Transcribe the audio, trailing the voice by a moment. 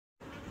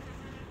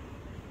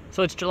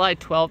So it's July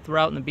 12th, we're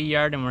out in the bee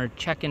yard and we're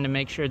checking to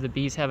make sure the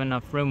bees have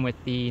enough room with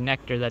the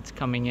nectar that's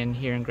coming in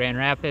here in Grand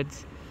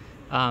Rapids.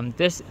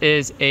 This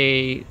is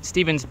a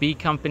Stevens Bee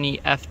Company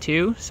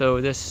F2.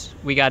 So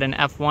we got an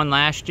F1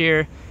 last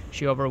year.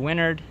 She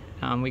overwintered.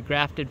 We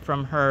grafted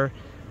from her,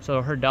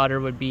 so her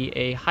daughter would be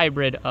a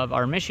hybrid of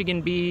our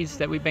Michigan bees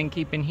that we've been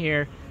keeping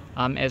here,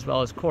 as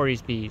well as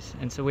Corey's bees.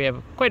 And so we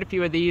have quite a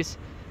few of these,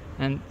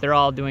 and they're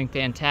all doing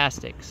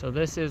fantastic. So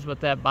this is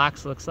what that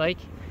box looks like.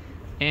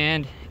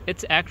 And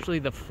it's actually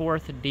the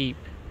 4th deep.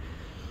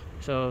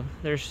 So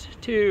there's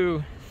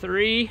 2,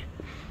 3,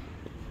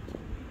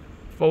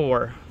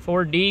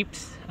 4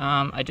 deeps.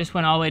 I just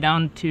went all the way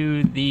down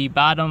to the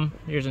bottom.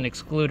 There's an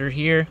excluder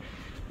here,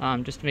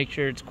 just to make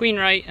sure it's queen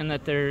right and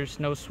that there's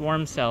no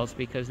swarm cells,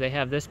 because they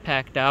have this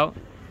packed out.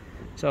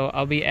 So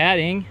I'll be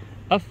adding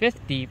a 5th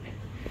deep.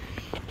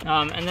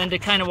 And then to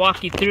kind of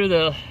walk you through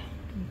the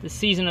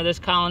season of this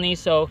colony,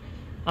 so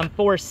on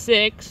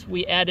 4-6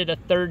 we added a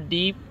 3rd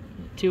deep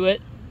to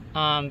it,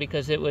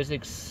 because it was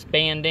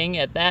expanding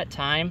at that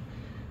time,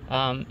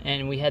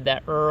 and we had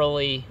that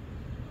early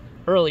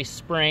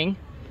spring,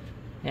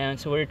 and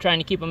so we were trying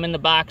to keep them in the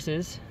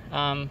boxes.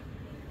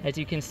 As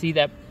you can see,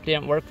 that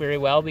didn't work very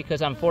well,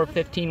 because on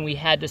 4-15 we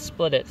had to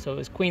split it, so it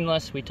was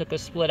queenless. We took a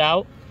split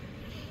out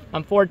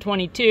on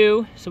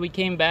 4-22, so we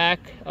came back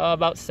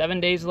about 7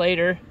 days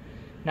later,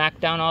 knocked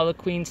down all the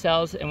queen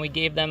cells, and we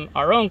gave them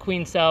our own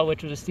queen cell,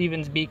 which was a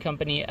Stevens Bee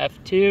Company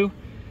F2.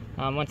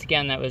 Once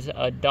again, that was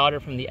a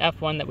daughter from the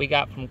F1 that we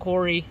got from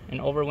Corey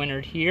and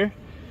overwintered here.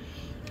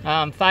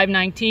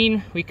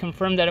 5-19, we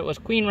confirmed that it was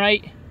queen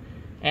right,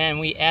 and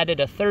we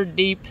added a 3rd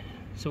deep,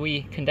 so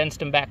we condensed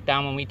them back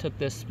down when we took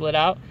this split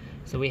out.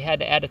 So we had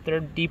to add a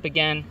 3rd deep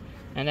again,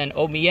 and then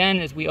OBN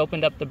is we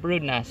opened up the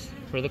brood nest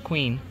for the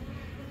queen.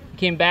 We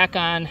came back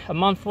on a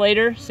month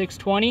later,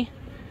 6-20,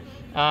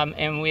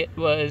 and it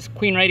was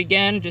queen right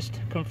again, just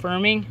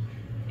confirming,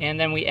 and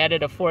then we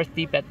added a 4th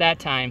deep at that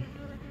time.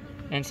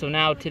 And so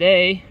now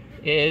today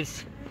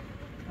is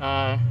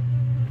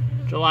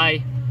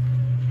July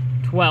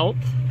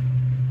 12th.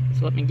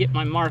 So let me get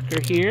my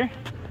marker here.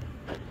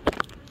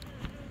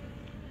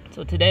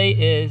 So today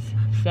is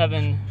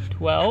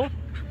 7/12,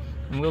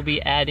 and we'll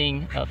be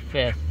adding a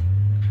 5th.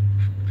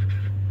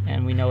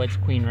 And we know it's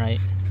queen right.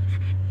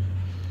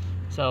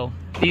 So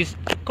these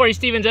Corey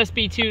Stevens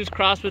SB2s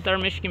crossed with our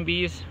Michigan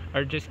bees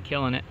are just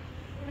killing it.